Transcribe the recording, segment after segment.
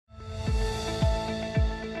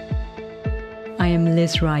I am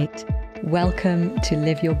Liz Wright. Welcome to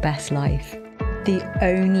Live Your Best Life. The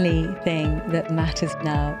only thing that matters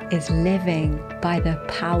now is living by the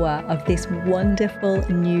power of this wonderful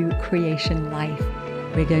new creation life.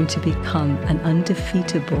 We're going to become an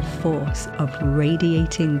undefeatable force of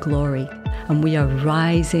radiating glory, and we are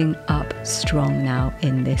rising up strong now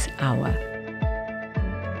in this hour.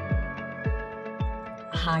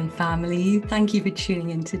 Hi family, thank you for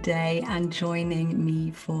tuning in today and joining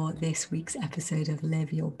me for this week's episode of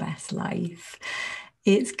Live Your Best Life.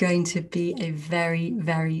 It's going to be a very,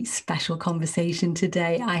 very special conversation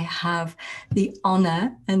today. I have the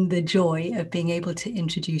honor and the joy of being able to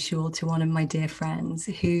introduce you all to one of my dear friends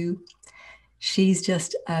she's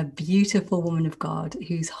just a beautiful woman of God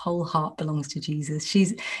whose whole heart belongs to Jesus.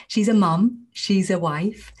 She's a mum, she's a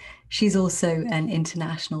wife, she's also an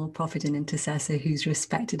international prophet and intercessor who's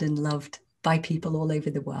respected and loved by people all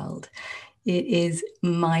over the world. It is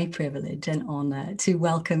my privilege and honor to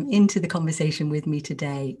welcome into the conversation with me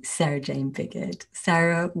today, Sarah Jane Biggart.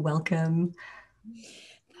 Sarah, welcome.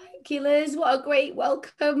 Thank you, Liz. What a great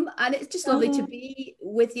welcome. And it's just lovely to be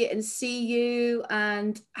with you and see you,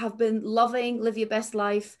 and have been loving Live Your Best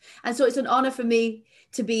Life. And so it's an honor for me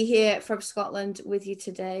to be here from Scotland with you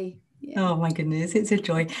today. Yeah. Oh my goodness, it's a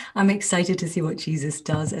joy. I'm excited to see what Jesus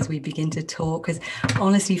does as we begin to talk, because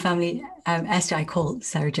honestly, family, SJ, I call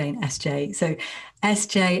Sarah Jane SJ. So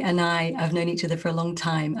SJ and I have known each other for a long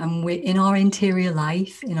time, and we're in our interior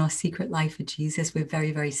life, in our secret life with Jesus, we're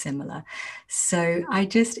very, very similar. So I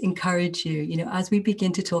just encourage you, as we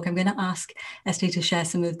begin to talk, I'm going to ask SJ to share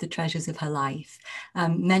some of the treasures of her life.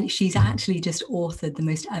 She's actually just authored the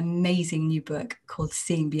most amazing new book called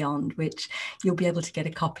Seeing Beyond, which you'll be able to get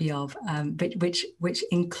a copy of, but which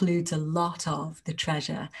includes a lot of the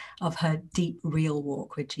treasure of her deep, real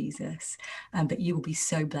walk with Jesus. But you will be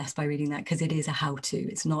so blessed by reading that, because it is a how-to.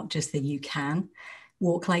 It's not just that you can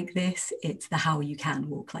walk like this, it's the how you can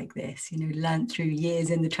walk like this, learned through years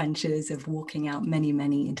in the trenches of walking out many,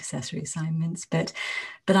 many intercessory assignments. But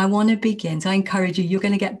I want to begin. So I encourage you, you're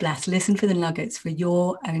going to get blessed. Listen for the nuggets for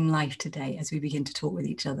your own life today as we begin to talk with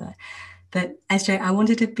each other. But SJ, I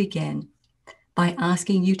wanted to begin by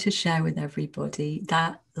asking you to share with everybody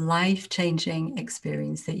that life-changing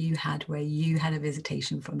experience that you had where you had a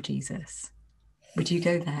visitation from Jesus. Would you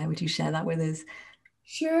go there? Would you share that with us?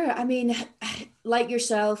 Sure. I mean, like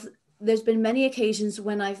yourself, there's been many occasions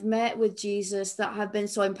when I've met with Jesus that have been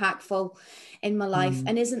so impactful in my life.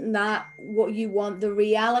 And isn't that what you want? The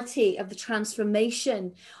reality of the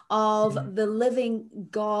transformation of the living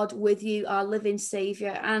God with you, our living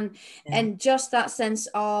Savior, and just that sense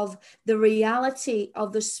of the reality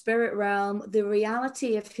of the spirit realm, the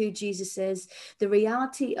reality of who Jesus is, the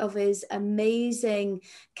reality of his amazing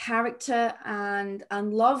character and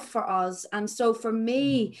love for us. And so for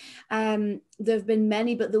me, there have been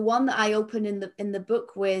many, but the one that I opened in the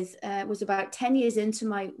book with was about 10 years into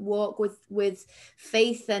my walk with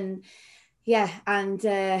faith and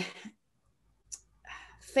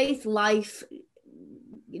faith life,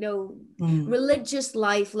 religious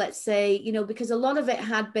life, let's say, because a lot of it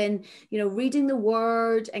had been, reading the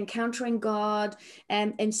word, encountering God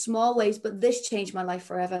in small ways, but this changed my life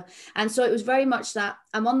forever. And so it was very much that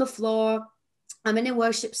I'm on the floor, I'm in a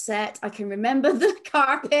worship set. I can remember the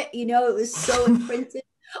carpet, it was so imprinted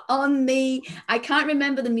on me. I can't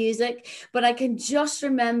remember the music, but I can just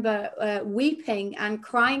remember weeping and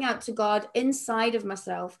crying out to God inside of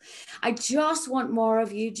myself. I just want more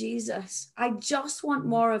of you, Jesus. I just want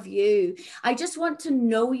more of you. I just want to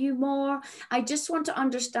know you more. I just want to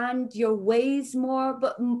understand your ways more.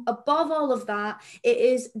 But above all of that, it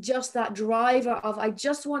is just that driver of, I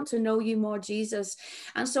just want to know you more, Jesus.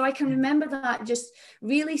 And so I can remember that just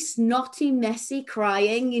really snotty, messy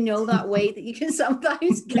crying, that way that you can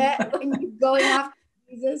sometimes get when you're going after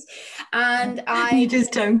Jesus. And you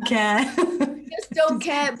just don't care. Just don't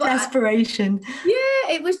care. But desperation.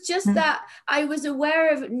 It was just that I was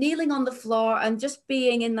aware of kneeling on the floor and just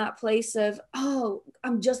being in that place of,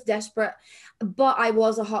 I'm just desperate. But I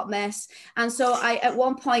was a hot mess. And so I, at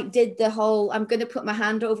one point, did the whole, I'm going to put my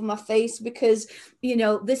hand over my face because,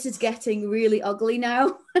 this is getting really ugly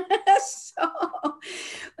now. So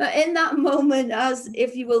in that moment, as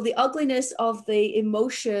if you will, the ugliness of the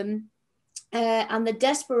emotion and the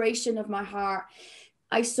desperation of my heart,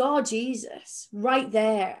 I saw Jesus right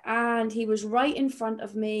there, and he was right in front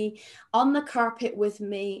of me on the carpet with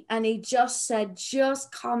me. And he just said,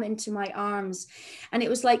 just come into my arms. And it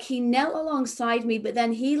was like he knelt alongside me, but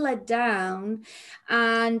then he led down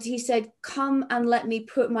and he said, come and let me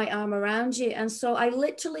put my arm around you. And so I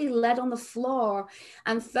literally led on the floor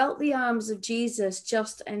and felt the arms of Jesus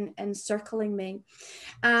just encircling me.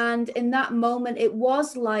 And in that moment, it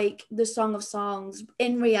was like the Song of Songs.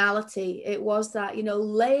 In reality, it was that,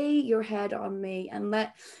 lay your head on me and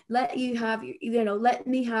let you have, let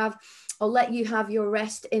me have, or let you have your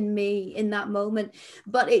rest in me in that moment.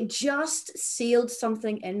 But it just sealed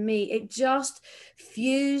something in me. It just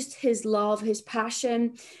fused his love, his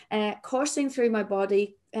passion, coursing through my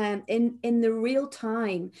body in the real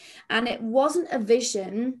time. And it wasn't a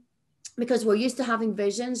vision, because we're used to having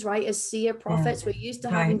visions, right? As seer Yeah. prophets, we're used to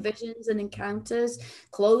having Right. visions and encounters,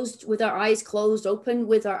 closed with our eyes closed, open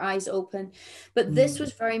with our eyes open. But this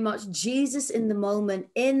was very much Jesus in the moment,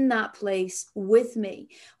 in that place with me,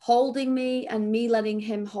 holding me and me letting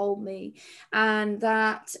him hold me. And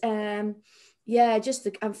that, I'm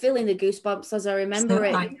feeling the goosebumps as I remember So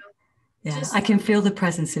it. I Just, can feel the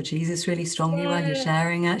presence of Jesus really strongly while you're yeah.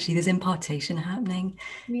 sharing. Actually, there's impartation happening.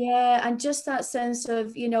 Yeah, and just that sense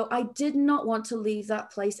of, I did not want to leave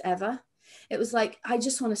that place ever. It was like, I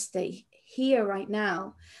just want to stay here right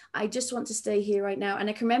now. I just want to stay here right now. And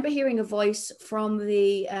I can remember hearing a voice from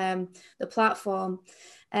the platform,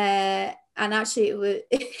 and actually it was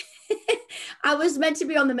I was meant to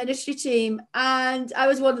be on the ministry team, and I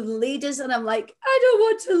was one of the leaders, and I'm like, I don't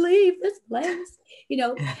want to leave this place.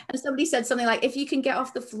 Yeah. And somebody said something like, if you can get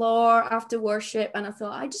off the floor after worship. And I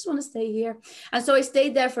thought, I just want to stay here. And so I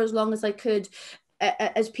stayed there for as long as I could,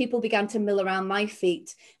 as people began to mill around my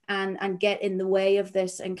feet and get in the way of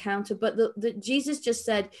this encounter. But Jesus just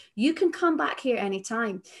said, you can come back here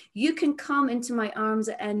anytime. You can come into my arms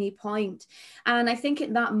at any point. And I think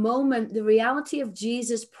at that moment, the reality of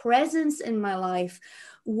Jesus' presence in my life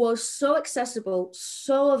was so accessible,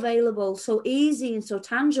 so available, so easy and so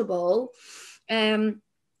tangible,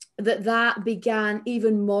 that began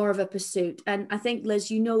even more of a pursuit. And I think,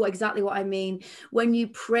 Liz, you know exactly what I mean. When you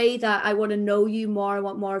pray that, I want to know you more, I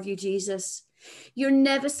want more of you, Jesus, you're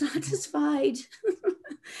never satisfied.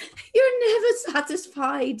 You're never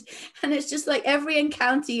satisfied. And it's just like every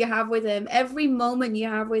encounter you have with him, every moment you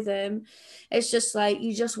have with him, it's just like,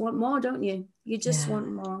 you just want more, don't you? You just Yeah.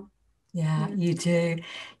 want more. Yeah, Yeah.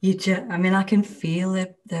 you do. I mean, I can feel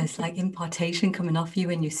it. There's like impartation coming off you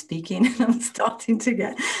when you're speaking. And I'm starting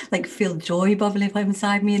to feel joy bubbling up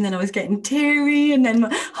inside me. And then I was getting teary, and then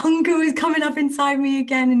my hunger was coming up inside me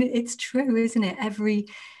again. And it's true, isn't it? Every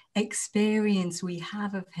experience we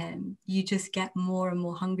have of him, you just get more and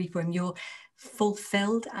more hungry for him. You're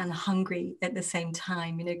fulfilled and hungry at the same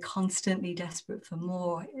time, constantly desperate for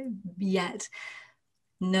more. Yet,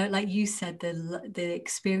 no, like you said, the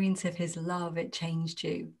experience of his love, it changed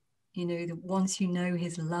you. Once you know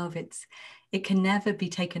his love, it can never be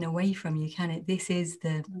taken away from you, can it? This is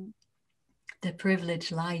the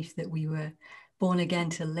privileged life that we were born again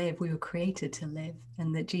to live. We were created to live,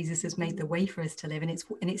 and that Jesus has made the way for us to live, and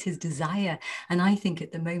it's his desire. And I think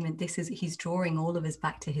at the moment, he's drawing all of us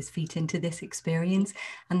back to his feet into this experience.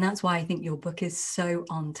 And that's why I think your book is so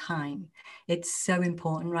on time. It's so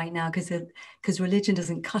important right now, because religion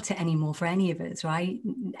doesn't cut it anymore for any of us, right?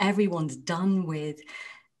 Everyone's done with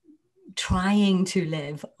trying to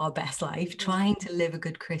live our best life, trying to live a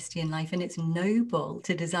good Christian life. And it's noble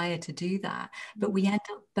to desire to do that. But we end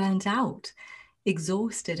up burnt out,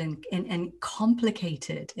 exhausted, and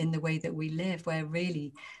complicated in the way that we live, where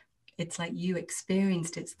really it's like you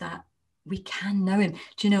experienced, it's that we can know him.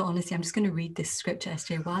 Do you know, honestly, I'm just going to read this scripture,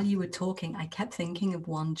 SJ. While you were talking, I kept thinking of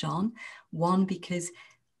 1 John 1, because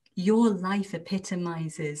your life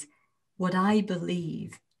epitomizes what I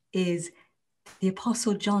believe is the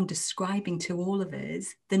Apostle John describing to all of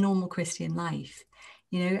us the normal Christian life.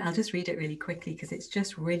 I'll just read it really quickly because it's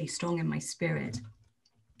just really strong in my spirit.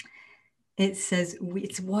 It says,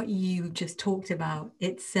 it's what you just talked about.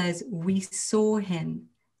 It says, we saw him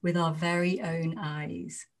with our very own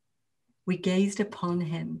eyes. We gazed upon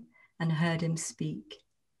him and heard him speak.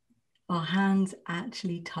 Our hands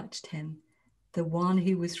actually touched him, the one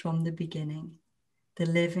who was from the beginning, the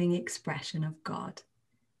living expression of God.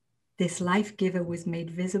 This life giver was made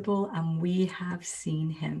visible, and we have seen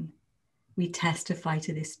him. We testify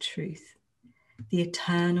to this truth. The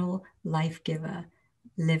eternal life giver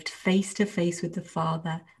lived face to face with the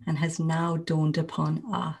Father and has now dawned upon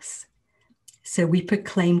us. So we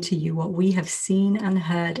proclaim to you what we have seen and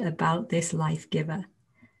heard about this life giver,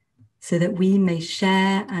 so that we may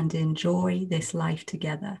share and enjoy this life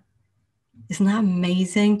together. Isn't that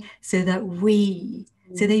amazing? So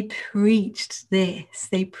they preached this,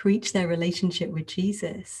 they preached their relationship with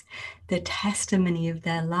Jesus, the testimony of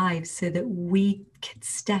their lives, so that we could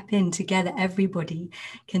step in together. Everybody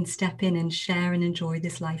can step in and share and enjoy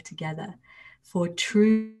this life together. For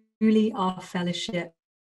truly our fellowship,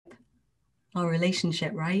 our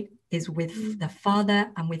relationship, right, is with the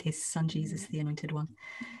Father and with his Son, Jesus, the Anointed One.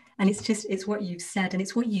 And it's what you've said, and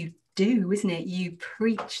it's what you do, isn't it? You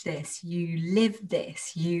preach this, you live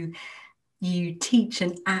this, you teach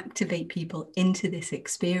and activate people into this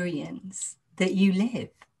experience that you live.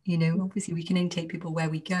 Obviously we can only take people where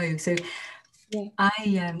we go. So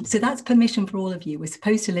so that's permission for all of you. We're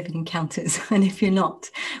supposed to live in encounters, and if you're not,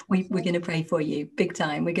 we're going to pray for you big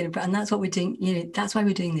time. We're going to pray, and that's what we're doing. That's why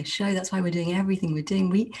we're doing this show. That's why we're doing everything we're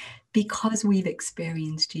doing. Because we've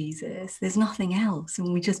experienced Jesus. There's nothing else,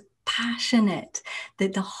 and we just passionate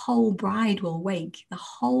that the whole bride will wake. The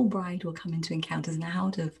whole bride will come into encounters and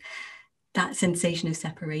out of that sensation of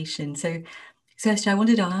separation. So Esther, I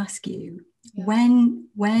wanted to ask you, when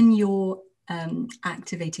you're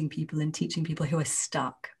activating people and teaching people who are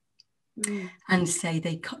stuck and say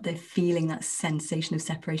they're feeling that sensation of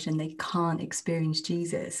separation, they can't experience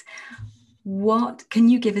Jesus, what can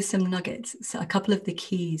you give us some nuggets, so a couple of the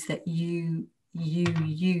keys that you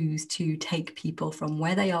use to take people from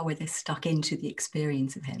where they are, where they're stuck, into the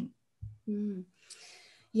experience of him?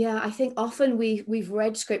 Yeah, I think often we've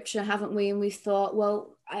read scripture, haven't we? And we've thought,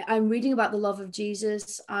 well, I'm reading about the love of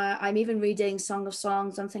Jesus. I'm even reading Song of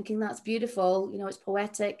Songs. I'm thinking that's beautiful. It's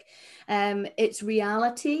poetic. It's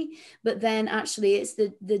reality. But then actually it's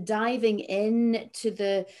the diving in to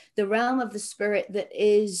the realm of the spirit that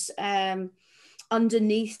is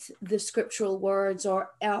underneath the scriptural words,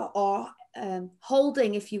 or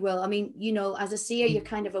holding, if you will. I mean, as a seer, you're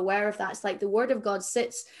kind of aware of that. It's like the word of God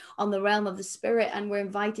sits on the realm of the spirit, and we're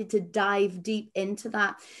invited to dive deep into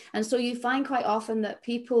that. And so you find quite often that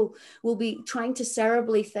people will be trying to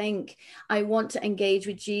cerebrally think, I want to engage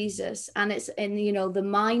with Jesus, and the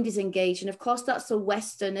mind is engaged. And of course that's so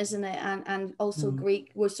Western, isn't it? And also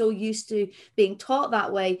Greek. We're so used to being taught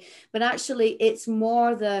that way, but actually it's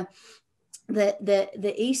more the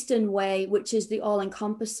Eastern way, which is the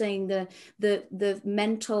all-encompassing, the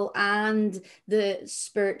mental and the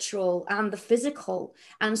spiritual and the physical.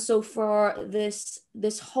 And so for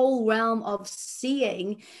this whole realm of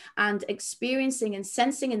seeing and experiencing and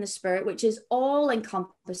sensing in the spirit, which is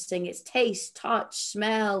all-encompassing, it's taste, touch,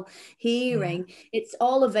 smell, hearing, it's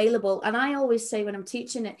all available. And I always say when I'm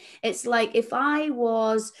teaching it, it's like if I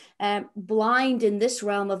was blind in this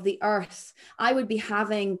realm of the earth, I would be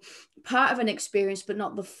having part of an experience, but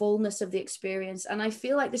not the fullness of the experience. And I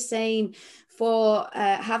feel like the same for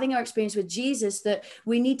having our experience with Jesus, that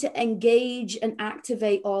we need to engage and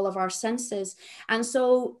activate all of our senses. And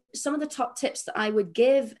so some of the top tips that I would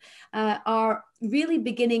give are really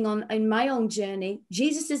beginning in my own journey.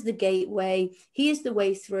 Jesus is the gateway. He is the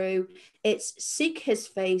way through. It's seek his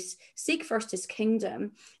face, seek first his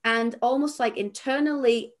kingdom, and almost like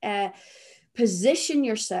internally position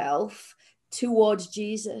yourself towards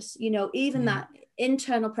Jesus, even that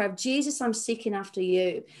internal prayer of Jesus, I'm seeking after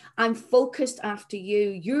you. I'm focused after you.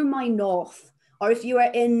 You're my north. Or if you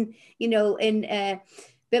are in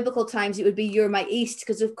biblical times, it would be you're my east,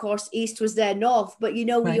 because of course east was their north. But you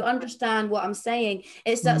understand what I'm saying.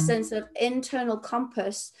 It's that sense of internal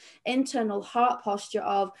compass, internal heart posture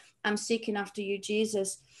of I'm seeking after you,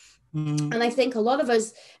 Jesus. And I think a lot of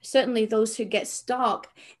us, certainly those who get stuck,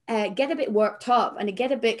 get a bit worked up and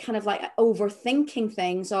get a bit kind of like overthinking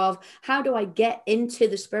things of how do I get into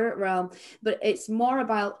the spirit realm? But it's more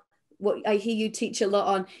about what I hear you teach a lot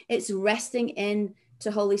on. It's resting in to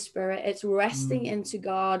Holy Spirit. It's resting into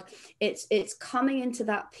God. It's coming into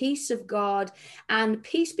that peace of God, and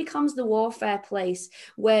peace becomes the warfare place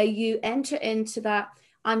where you enter into that.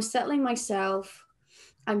 I'm settling myself.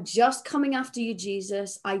 I'm just coming after you,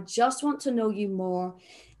 Jesus. I just want to know you more.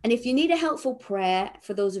 And if you need a helpful prayer,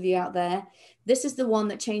 for those of you out there, this is the one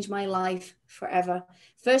that changed my life forever.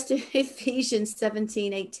 First Ephesians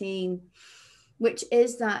 17:18, which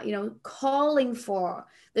is that, calling for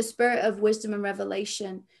the spirit of wisdom and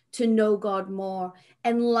revelation to know God more.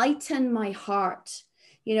 Enlighten my heart,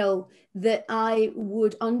 that I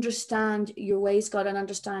would understand your ways, God, and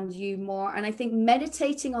understand you more. And I think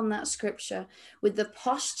meditating on that scripture with the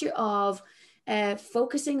posture of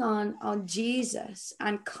focusing on Jesus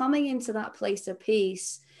and coming into that place of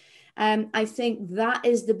peace, I think that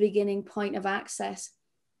is the beginning point of access.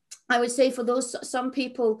 I would say for some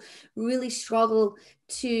people really struggle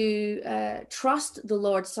to trust the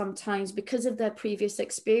Lord sometimes because of their previous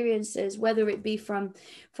experiences, whether it be from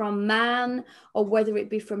man, or whether it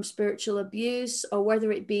be from spiritual abuse, or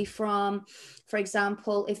whether it be from, for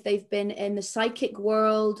example, if they've been in the psychic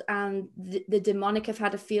world and the demonic have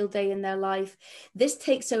had a field day in their life. This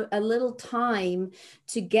takes a little time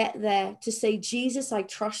to get there, to say, Jesus, I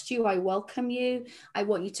trust you, I welcome you, I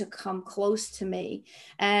want you to come close to me.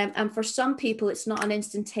 And for some people, it's not an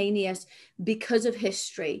instantaneous, because of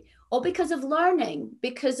history or because of learning,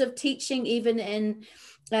 because of teaching, even in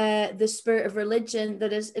the spirit of religion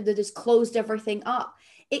that is closed everything up.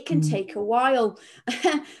 It can take a while.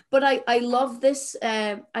 But I love this.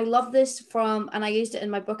 I love this from, and I used it in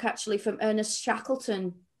my book actually, from Ernest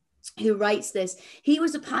Shackleton, who writes this. He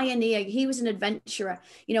was a pioneer, he was an adventurer,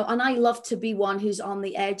 and I love to be one who's on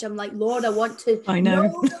the edge. I'm like, Lord, I want to know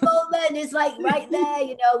the moment is like right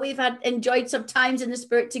there. We've enjoyed some times in the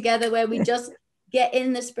spirit together where we just get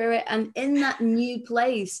in the spirit and in that new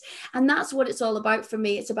place. And that's what it's all about for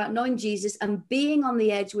me. It's about knowing Jesus and being on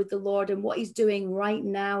the edge with the Lord and what he's doing right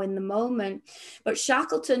now in the moment. But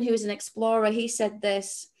Shackleton, who is an explorer, he said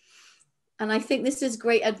this, and I think this is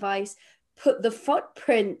great advice: put the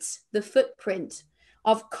footprint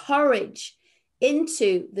of courage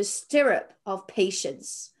into the stirrup of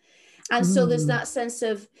patience. And so there's that sense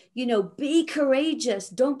of, be courageous,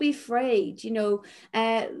 don't be afraid,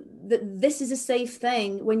 this is a safe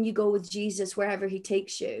thing when you go with Jesus wherever he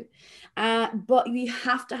takes you. But you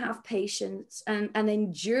have to have patience and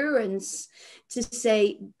endurance to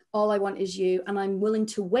say, all I want is you, and I'm willing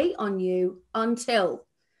to wait on you until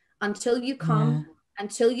you come,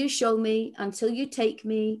 until you show me, until you take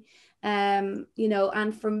me. And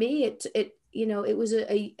for me, it was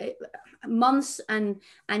a months and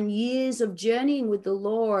years of journeying with the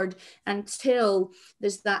Lord until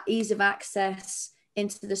there's that ease of access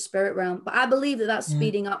into the spirit realm. But I believe that that's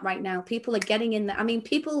speeding up right now. People are getting in there. I mean,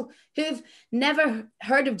 people who've never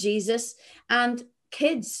heard of Jesus, and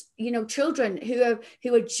kids, children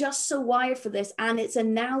who are just so wired for this. And it's a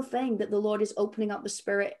now thing that the Lord is opening up the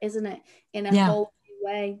spirit, isn't it? In a whole new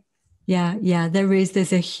way. Yeah.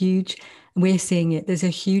 There's a huge, we're seeing it. There's a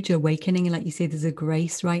huge awakening. And like you say, there's a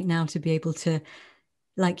grace right now to be able to,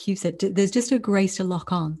 like you said, there's just a grace to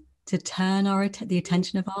lock on, to turn the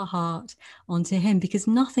attention of our heart onto him, because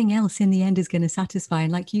nothing else in the end is going to satisfy.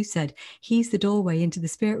 And like you said, he's the doorway into the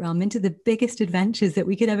spirit realm, into the biggest adventures that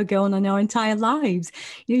we could ever go on in our entire lives.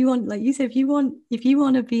 You want, like you said, if you want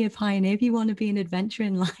to be a pioneer, if you want to be an adventurer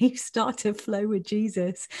in life, start to flow with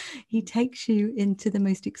Jesus. He takes you into the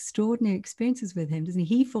most extraordinary experiences with him, doesn't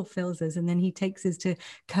he? He fulfills us, and then he takes us to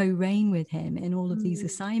co-reign with him in all of these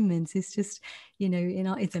assignments. It's just,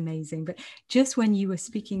 it's amazing. But just when you were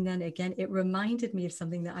speaking then again, it reminded me of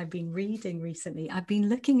something that I've been reading recently. I've been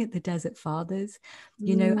looking at the Desert Fathers,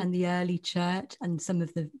 and the early church, and some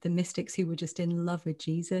of the mystics who were just in love with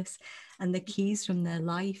Jesus, and the keys from their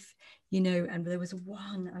life, and there was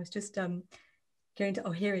one, I was just going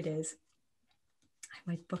to, here it is. I have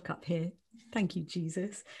my book up here. Thank you,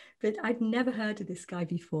 Jesus. But I'd never heard of this guy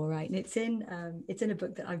before, right? And it's in a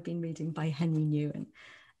book that I've been reading by Henry Newen.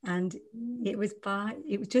 And it was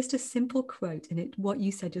just a simple quote, and what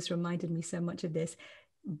you said just reminded me so much of this,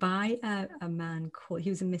 by a man he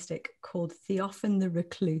was a mystic called Theophan the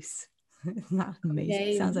Recluse. Isn't that amazing?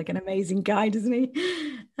 Okay. Sounds like an amazing guy, doesn't he?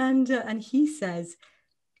 And he says,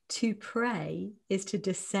 to pray is to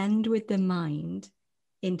descend with the mind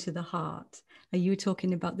into the heart. Are you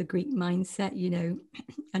talking about the Greek mindset,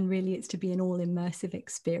 and really it's to be an all immersive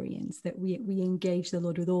experience, that we engage the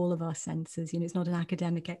Lord with all of our senses. It's not an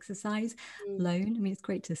academic exercise alone. I mean, it's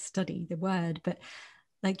great to study the word, but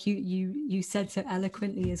like you said so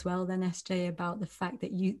eloquently as well then, SJ, about the fact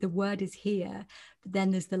that the word is here, but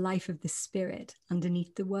then there's the life of the spirit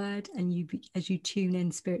underneath the word, and as you tune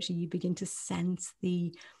in spiritually, you begin to sense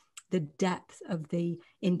the depth of the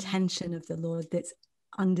intention of the Lord that's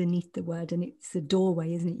underneath the word. And it's a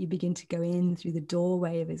doorway, isn't it? You begin to go in through the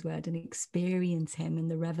doorway of his word and experience him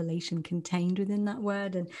and the revelation contained within that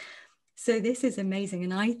word. And so this is amazing,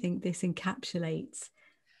 and I think this encapsulates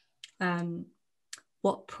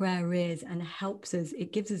what prayer is and helps us.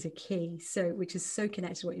 It gives us a key, which is so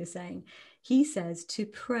connected to what you're saying. He says to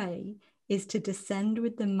pray is to descend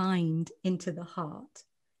with the mind into the heart,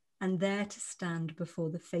 and there to stand before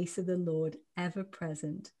the face of the Lord, ever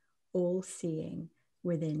present, all seeing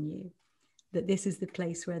within you. That this is the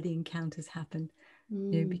place where the encounters happen,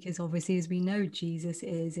 because obviously, as we know, Jesus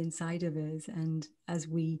is inside of us, and as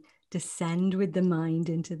we descend with the mind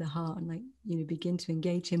into the heart and begin to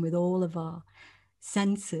engage him with all of our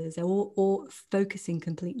senses or focusing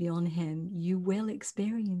completely on him, you will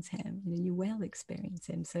experience him. You will experience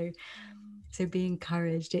him. So be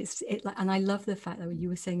encouraged. And I love the fact that you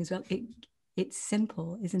were saying as well, it's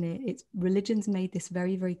simple, isn't it? It's religion's made this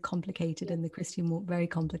very, very complicated, and the Christian walk very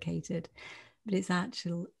complicated, but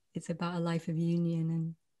it's about a life of union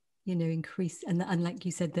and, increase. And like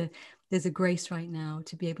you said, there's a grace right now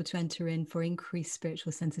to be able to enter in for increased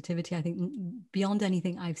spiritual sensitivity, I think, beyond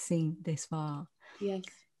anything I've seen this far. Yes.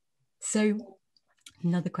 So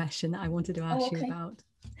another question that I wanted to ask you about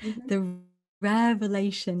the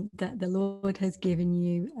revelation that the Lord has given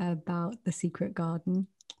you about the secret garden,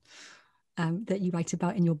 that you write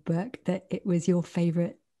about in your book, that it was your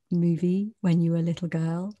favorite movie when you were a little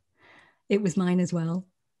girl. It was mine as well.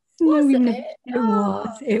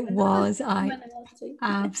 It was. I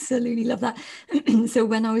absolutely love that. So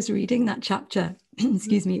when I was reading that chapter,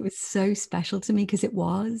 excuse me, it was so special to me because it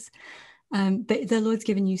was. But the Lord's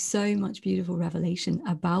given you so much beautiful revelation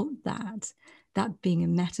about that being a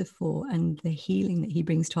metaphor and the healing that he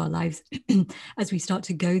brings to our lives as we start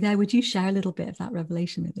to go there. Would you share a little bit of that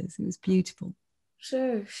revelation with us? It was beautiful.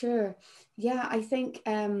 Sure. Yeah, I think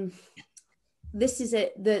this is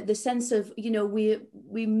it, the sense of,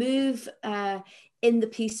 we move in the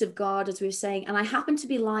peace of God, as we were saying. And I happened to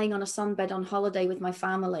be lying on a sunbed on holiday with my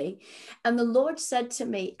family. And the Lord said to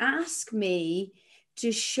me, ask me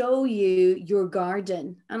to show you your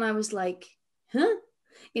garden. And I was like, huh?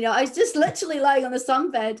 I was just literally lying on the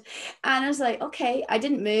sunbed, and I was like, okay, I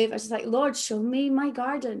didn't move. I was just like, Lord, show me my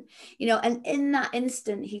garden, and in that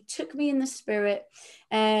instant, he took me in the spirit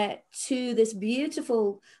to this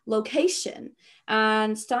beautiful location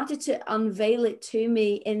and started to unveil it to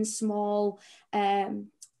me in small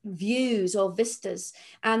views or vistas,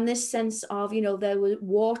 and this sense of, there were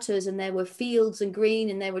waters and there were fields and green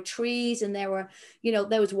and there were trees and there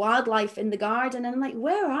was wildlife in the garden. And I'm like,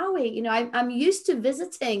 where are we? I'm used to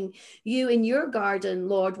visiting you in your garden,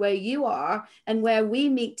 Lord, where you are and where we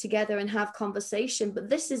meet together and have conversation, but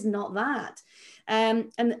this is not that.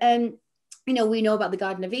 And we know about the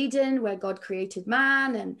Garden of Eden, where God created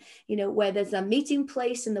man, and, where there's a meeting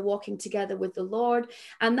place and the walking together with the Lord.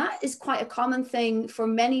 And that is quite a common thing for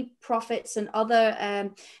many prophets and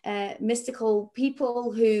other mystical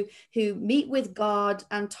people who meet with God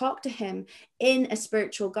and talk to him in a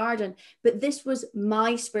spiritual garden. But this was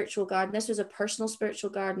my spiritual garden. This was a personal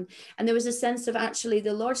spiritual garden. And there was a sense of actually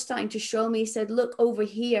the Lord starting to show me, he said, look over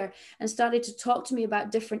here, and started to talk to me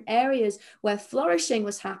about different areas where flourishing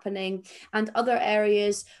was happening and other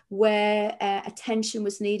areas where attention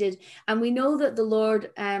was needed. And we know that the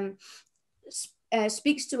Lord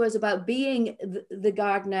speaks to us about being the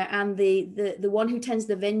gardener and the one who tends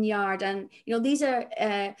the vineyard. And, these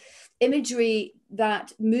are imagery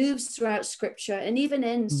that moves throughout scripture, and even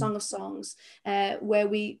in Song of Songs, where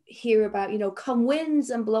we hear about, come winds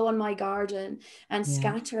and blow on my garden and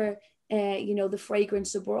scatter the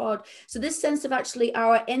fragrance abroad. So this sense of actually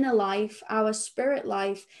our inner life, our spirit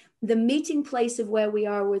life, the meeting place of where we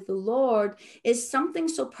are with the Lord is something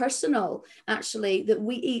so personal, actually, that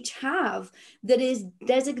we each have, that is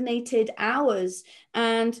designated ours.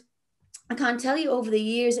 And I can't tell you, over the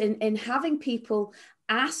years, in having people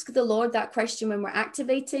ask the Lord that question when we're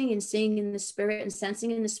activating and seeing in the spirit and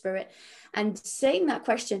sensing in the spirit, and saying that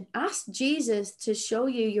question, ask Jesus to show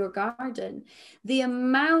you your garden, the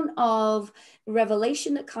amount of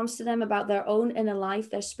revelation that comes to them about their own inner life,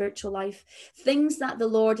 their spiritual life, things that the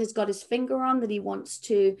Lord has got his finger on that he wants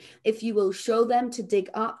to, if you will, show them to dig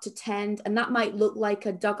up, to tend. And that might look like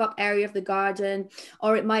a dug up area of the garden,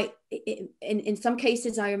 or it might, in some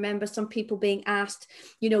cases, I remember some people being asked,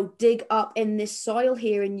 dig up in this soil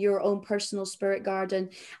here in your own personal spirit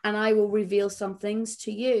garden, and I will reveal some things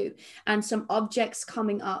to you. And some objects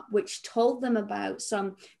coming up which told them about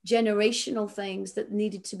some generational things that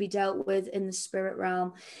needed to be dealt with in the spirit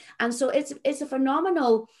realm. And so it's a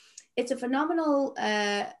phenomenal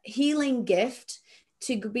healing gift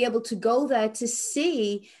to be able to go there to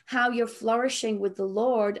see how you're flourishing with the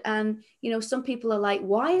Lord. And, some people are like,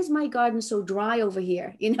 why is my garden so dry over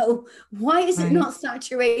here? Why is it not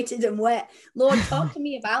saturated and wet? Lord, talk to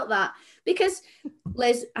me about that. Because,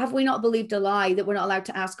 Liz, have we not believed a lie that we're not allowed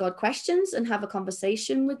to ask God questions and have a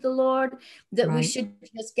conversation with the Lord, that we should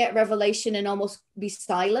just get revelation and almost be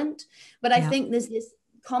silent? But I think there's this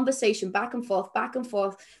conversation back and forth,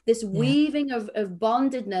 this weaving of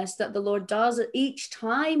bondedness that the Lord does each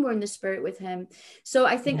time we're in the spirit with him. So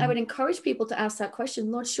I think I would encourage people to ask that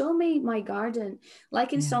question, Lord, show me my garden,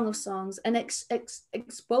 like in Song of Songs, and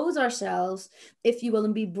expose ourselves, if you will,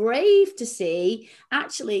 and be brave to see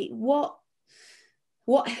actually what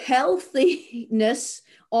what healthiness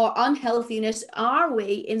or unhealthiness are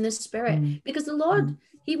we in the spirit? Mm, Because the Lord, mm,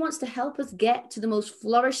 he wants to help us get to the most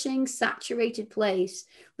flourishing, saturated place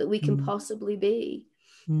that we can mm, possibly be.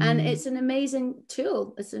 And mm. it's an amazing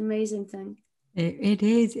tool. It's an amazing thing. It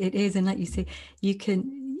is. And like you say,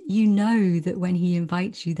 you know that when he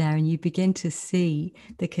invites you there and you begin to see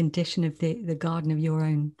the condition of the garden of your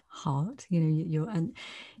own heart, and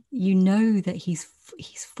you know that he's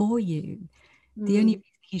for you. The only Mm, reason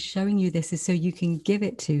he's showing you this is so you can give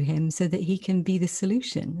it to him so that he can be the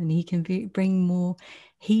solution and he can bring more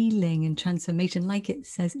healing and transformation, like it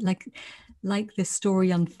says, like the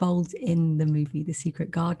story unfolds in the movie The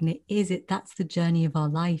Secret Garden. That's the journey of our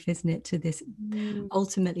life, isn't it, to this, mm,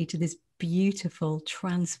 ultimately to this beautiful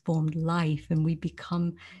transformed life, and we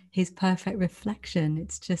become his perfect reflection.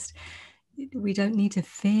 It's just, we don't need to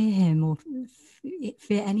fear him or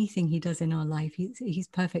fear anything he does in our life. He's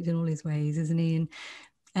perfect in all his ways, isn't he?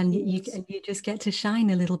 And yes. you just get to shine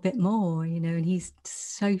a little bit more, and he's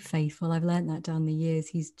so faithful. I've learned that down the years.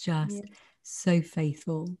 He's just Yes. so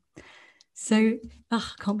faithful. Yeah. So, I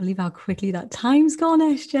can't believe how quickly that time's gone,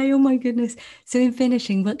 SJ. Oh my goodness. So, in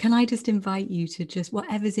finishing, but can I just invite you to just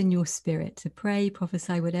whatever's in your spirit, to pray,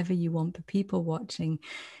 prophesy, whatever you want for people watching,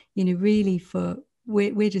 really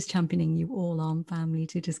we're just championing you all on, family,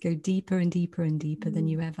 to just go deeper and deeper and deeper than Mm,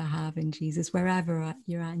 you ever have in Jesus, wherever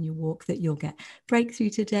you're at in your walk, that you'll get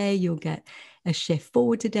breakthrough today, you'll get a shift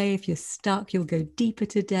forward today. If you're stuck, you'll go deeper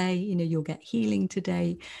today, you'll get healing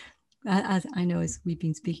today. As I know, as we've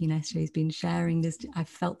been speaking, SJ has been sharing this, I've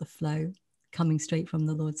felt the flow coming straight from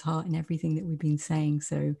the Lord's heart in everything that we've been saying.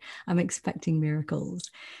 So I'm expecting miracles.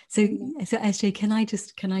 So, amen. SJ, can I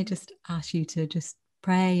just ask you to just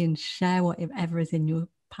pray and share whatever is in your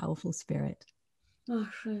powerful spirit? Oh,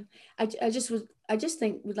 sure. I just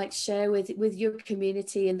think would like to share with your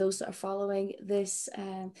community and those that are following this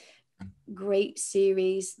great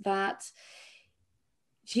series that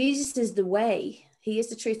Jesus is the way. He is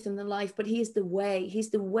the truth and the life, but he is the way.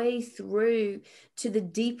 He's the way through to the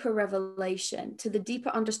deeper revelation, to the deeper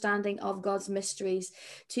understanding of God's mysteries,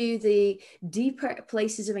 to the deeper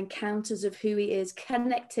places of encounters of who he is,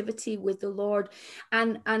 connectivity with the Lord.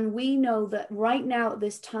 And we know that right now at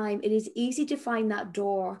this time, it is easy to find that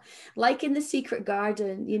door. Like in the secret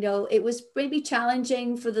garden, it was maybe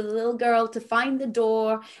challenging for the little girl to find the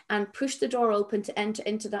door and push the door open to enter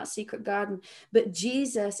into that secret garden. But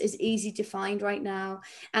Jesus is easy to find right now.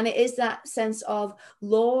 And it is that sense of,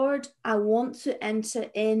 Lord, I want to enter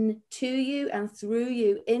in to you and through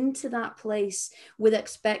you into that place with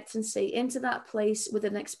expectancy, into that place with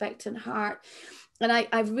an expectant heart. And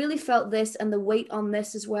I've really felt this and the weight on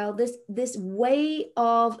this as well. This way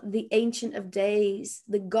of the Ancient of Days,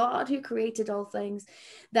 the God who created all things,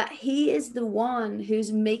 that he is the one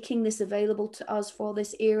who's making this available to us for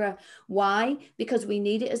this era. Why? Because we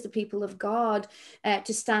need it as the people of God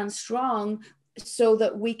to stand strong, so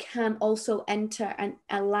that we can also enter and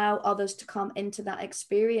allow others to come into that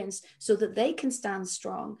experience so that they can stand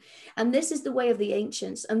strong. And this is the way of the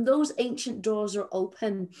ancients, and those ancient doors are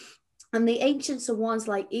open. And the ancients are ones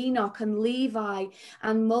like Enoch and Levi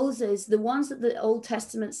and Moses, the ones that the Old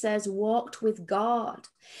Testament says walked with God.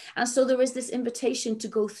 And so there is this invitation to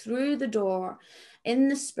go through the door in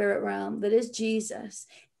the spirit realm that is Jesus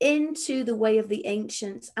into the way of the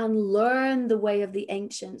ancients and learn the way of the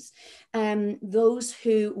ancients, those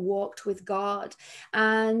who walked with God.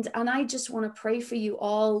 And I just want to pray for you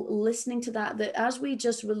all listening to that as we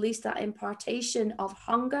just release that impartation of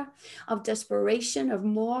hunger, of desperation, of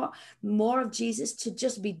more of Jesus, to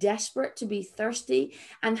just be desperate, to be thirsty,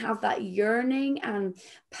 and have that yearning and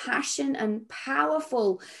passion and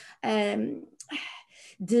powerful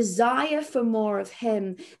desire for more of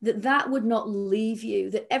him, that would not leave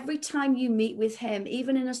you, that every time you meet with him,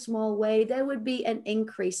 even in a small way, there would be an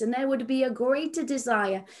increase, and there would be a greater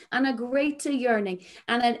desire and a greater yearning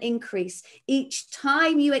and an increase each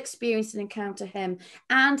time you experience and encounter him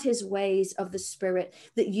and his ways of the spirit,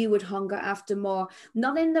 that you would hunger after more,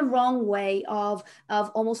 not in the wrong way of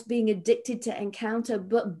almost being addicted to encounter,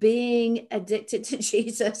 but being addicted to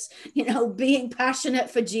Jesus, being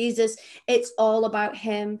passionate for Jesus. It's all about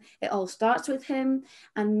him. It all starts with him.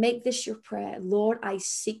 And make this your prayer. Lord, I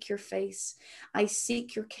seek your face. I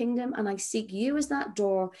seek your kingdom, and I seek you as that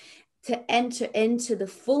door to enter into the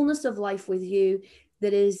fullness of life with you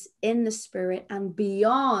that is in the spirit and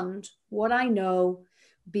beyond what I know,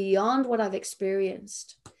 beyond what I've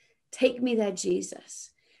experienced. Take me there,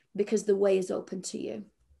 Jesus, because the way is open to you.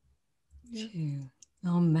 Yeah.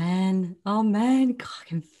 Oh man, oh man, God, I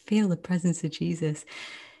can feel the presence of Jesus.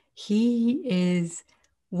 He is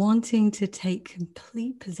wanting to take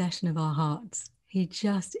complete possession of our hearts. He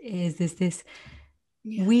just is. There's this,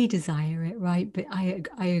 Yeah. we desire it, right? But I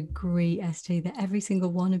agree, SJ, that every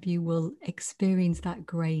single one of you will experience that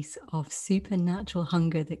grace of supernatural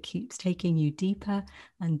hunger that keeps taking you deeper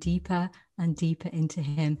and deeper and deeper into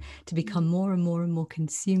him, to become more and more and more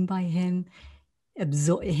consumed by him,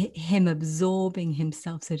 him absorbing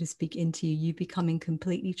himself, so to speak, into you, you becoming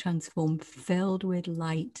completely transformed, filled with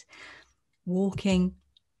light, walking,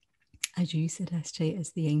 as you said, SJ,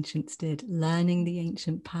 as the ancients did, learning the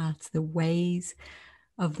ancient paths, the ways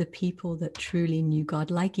of the people that truly knew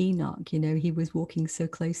God, like Enoch. You know, he was walking so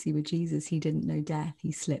closely with Jesus, he didn't know death.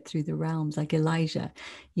 He slipped through the realms. Like Elijah,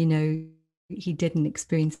 you know, he didn't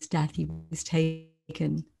experience death. He was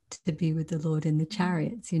taken to be with the Lord in the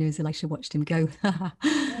chariots, you know, as Elisha watched him go.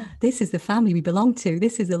 This is the family we belong to.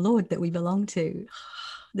 This is the Lord that we belong to.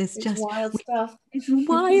 There's It's just, wild stuff. it's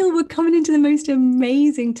wild. We're coming into the most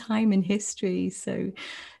amazing time in history. So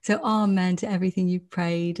amen to everything you've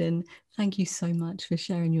prayed. And thank you so much for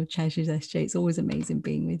sharing your treasures, SJ. It's always amazing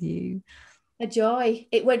being with you. A joy.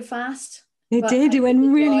 It went fast, It but did. it It was went a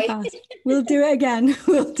really joy. fast. We'll do it again.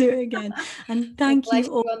 We'll do it again. And God thank bless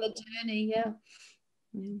you all. you on the journey. Yeah.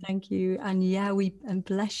 Thank you. And yeah, we and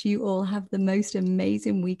bless you all. Have the most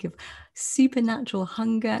amazing week of supernatural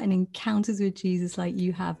hunger and encounters with Jesus like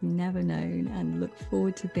you have never known. And look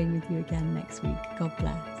forward to being with you again next week. God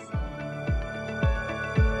bless.